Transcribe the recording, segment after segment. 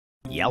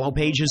Yellow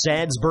Pages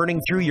ads burning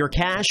through your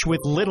cash with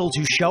little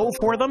to show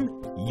for them?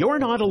 You're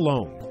not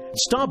alone.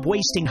 Stop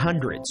wasting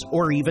hundreds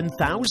or even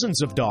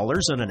thousands of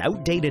dollars on an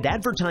outdated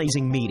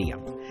advertising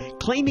medium.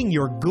 Claiming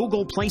your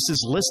Google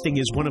Places listing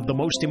is one of the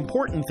most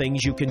important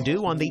things you can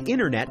do on the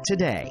internet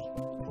today.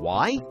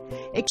 Why?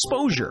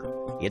 Exposure.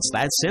 It's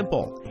that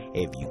simple.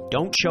 If you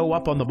don't show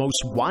up on the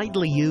most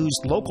widely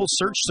used local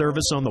search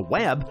service on the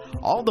web,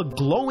 all the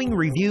glowing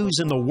reviews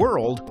in the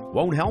world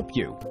won't help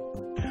you.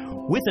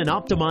 With an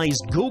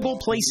optimized Google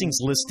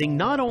Placings listing,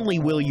 not only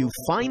will you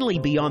finally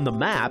be on the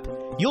map,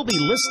 you'll be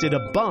listed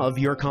above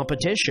your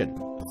competition.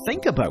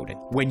 Think about it.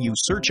 When you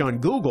search on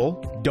Google,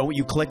 don't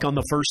you click on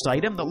the first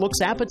item that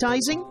looks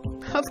appetizing?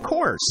 Of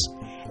course.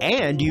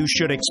 And you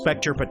should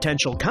expect your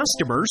potential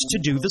customers to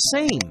do the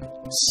same.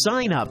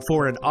 Sign up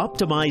for an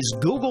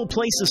optimized Google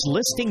Places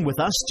listing with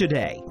us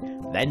today.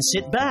 Then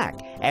sit back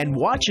and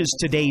watch as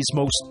today's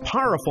most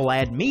powerful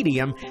ad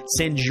medium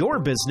sends your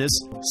business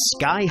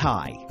sky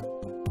high.